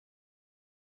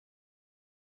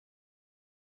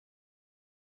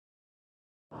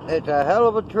It's a hell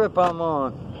of a trip I'm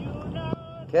on.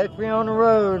 Catch me on the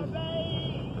road. Spend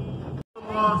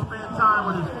time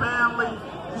with his family.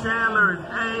 Chandler is 8.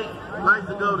 Likes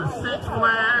to go to Six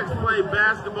Flags, play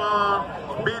basketball,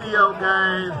 video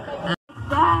games.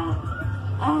 Dad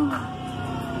and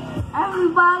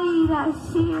everybody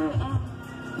that's here. And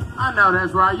I know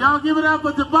that's right. Y'all give it up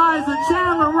for Tobias and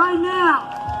Chandler right now.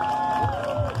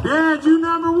 Dad, you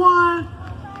number 1.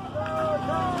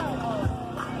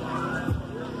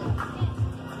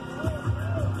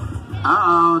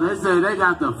 Uh-oh, they say they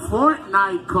got the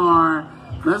Fortnite car.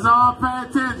 Let's all pay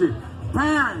attention.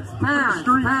 Parents.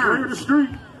 Clear the street.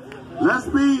 Let's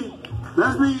be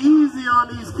easy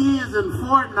on these kids in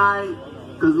Fortnite,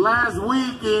 because last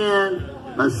weekend,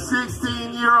 a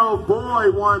 16-year-old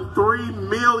boy won $3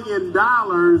 million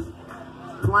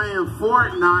playing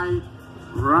Fortnite.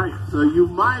 Right, so you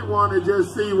might want to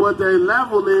just see what their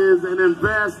level is and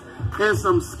invest in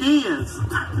some skins.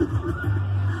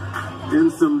 In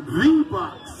some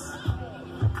V-Bucks.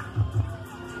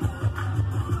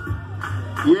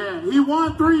 Yeah, he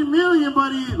won $3 million,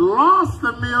 but he lost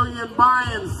 $1 million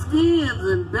buying skins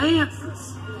and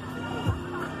dances.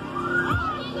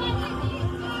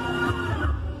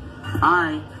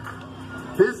 Alright,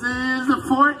 this is the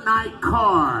Fortnite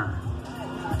car.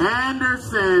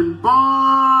 Anderson,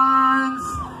 Barnes,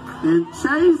 and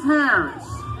Chase Harris.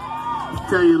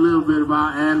 Tell you a little bit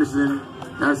about Anderson.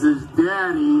 That's his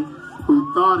daddy,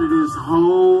 who thought of this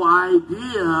whole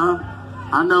idea.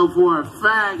 I know for a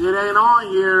fact it ain't on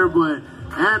here, but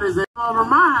Anderson over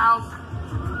my house.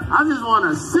 I just want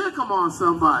to sick him on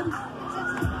somebody.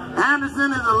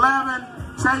 Anderson is 11,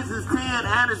 Chase is 10.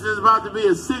 Anderson's about to be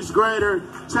a 6th grader.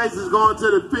 Chase is going to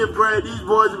the 5th grade. These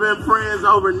boys have been friends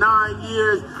over 9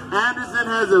 years. Anderson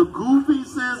has a goofy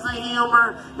sense of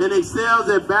humor and excels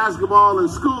at basketball in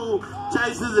school.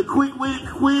 Chase is a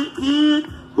quick-witted kid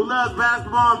who loves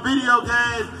basketball and video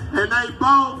games, and they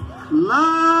both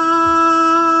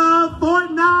love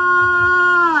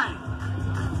Fortnite.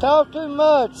 Talk too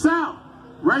much. So,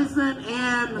 racing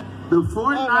in the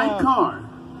Fortnite car.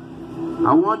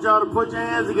 I want y'all to put your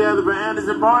hands together for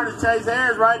Anderson Barnes and Chase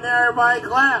Harris right now. Everybody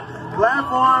clap. Clap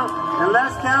for them, and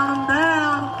let's count them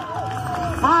down.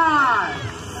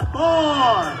 5,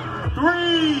 4,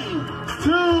 3,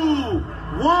 2,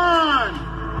 1.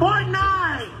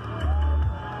 Fortnite!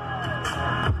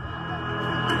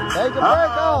 Take a break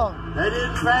off. They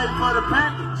didn't pay for the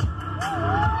package.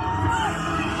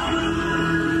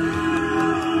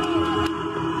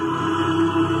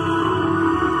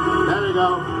 There they go.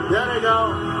 There they go.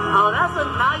 Oh, that's a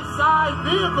nice size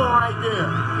vehicle right there.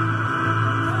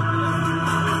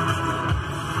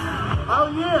 Oh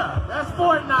yeah, that's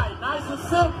Fortnite. Nice and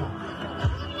simple.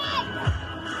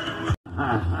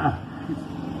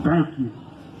 Thank you.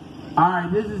 All right,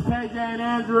 this is KJ and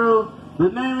Andrew. The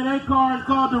name of that car is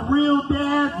called the Real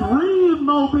Dad's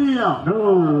Read-Mobile.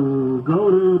 No,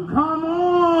 go to... Come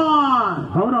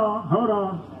on! Hold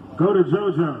on. Go to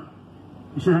JoJo.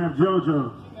 You should have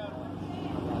JoJo.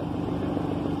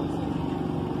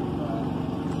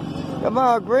 Come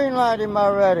on, green light him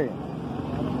already.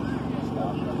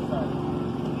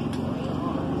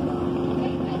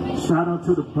 Shout out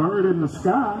to the bird in the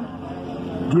sky,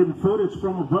 getting footage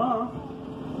from above.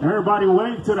 Everybody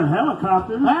wave to the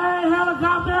helicopter. Hey,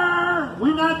 helicopter!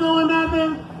 We not doing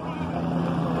nothing.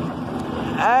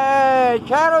 Hey,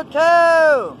 Channel 2!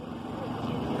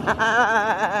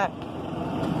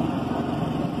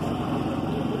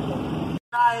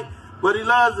 But he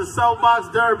loves the soapbox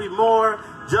derby more.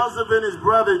 Joseph and his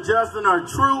brother Justin are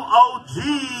true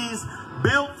OGs,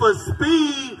 built for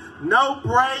speed, no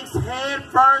brakes, head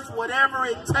first, whatever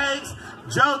it takes.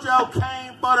 JoJo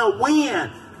came for the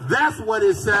win. That's what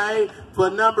it say for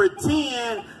number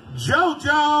 10,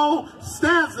 JoJo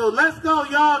Stansel. Let's go,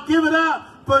 y'all. Give it up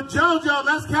for JoJo.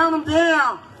 Let's count them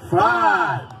down.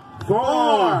 5,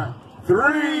 4,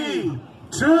 3,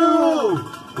 2,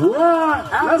 1.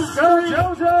 Let's go,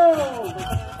 JoJo.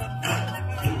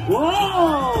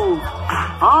 Whoa!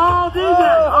 Oh, DJ!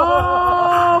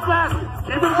 Oh, basket!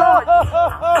 Keep it going! All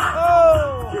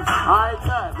right,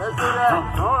 cut. Let's do that.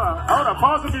 Hold on.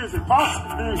 Pause the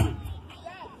music.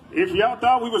 If y'all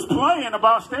thought we was playing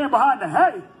about staying behind the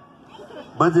hay.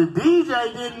 But the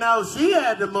DJ didn't know she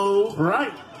had to move.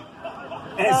 Right.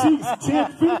 And she's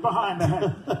 10 feet behind the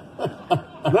hay.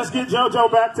 Let's get JoJo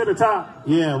back to the top.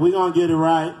 Yeah, we're going to get it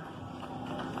right.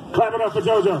 Clap it up for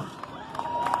JoJo.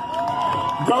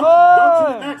 Go to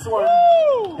the next one,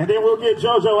 and then we'll get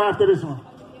JoJo after this one.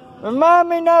 Remind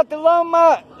me not to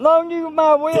loan you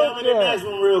my wheelchair. Tell me the next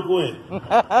one real quick.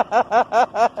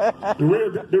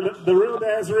 The real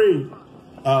Dad's Read.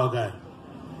 Oh, okay.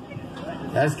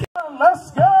 Let's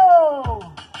go.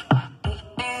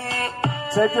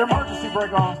 Take your emergency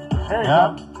brake off. There you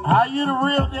go. How you the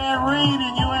real Dan Reed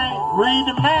and you ain't read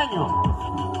the manual?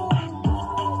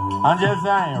 I'm just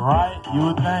saying, right? You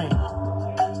would think.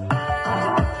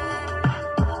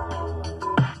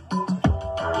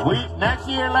 Next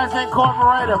year, let's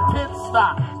incorporate a pit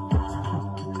stop.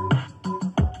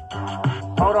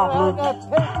 Hold on, Blue.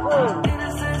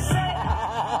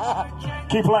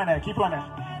 Keep playing that. Keep playing that.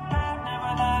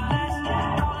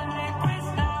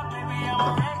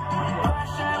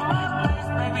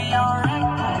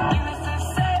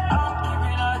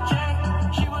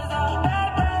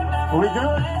 Are we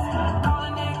good?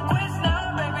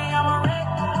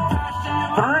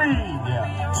 3.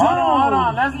 Yeah. 2. Hold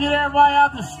on. Let's get everybody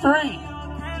out the street.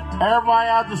 Everybody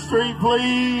out the street,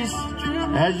 please.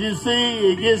 As you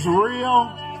see, it gets real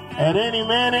at any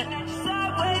minute.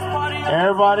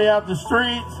 Everybody out the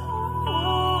streets.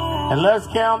 And let's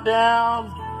count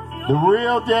down. The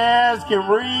real dads can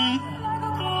read.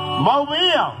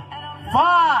 Mobile.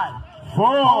 5,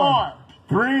 4,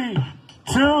 3,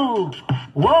 2,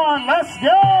 1. Let's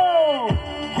go.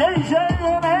 KJ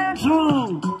and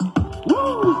Andrew.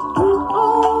 Woo.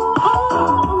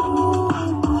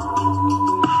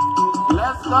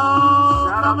 Let's go.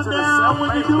 Shout out to the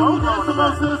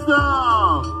Decibel System.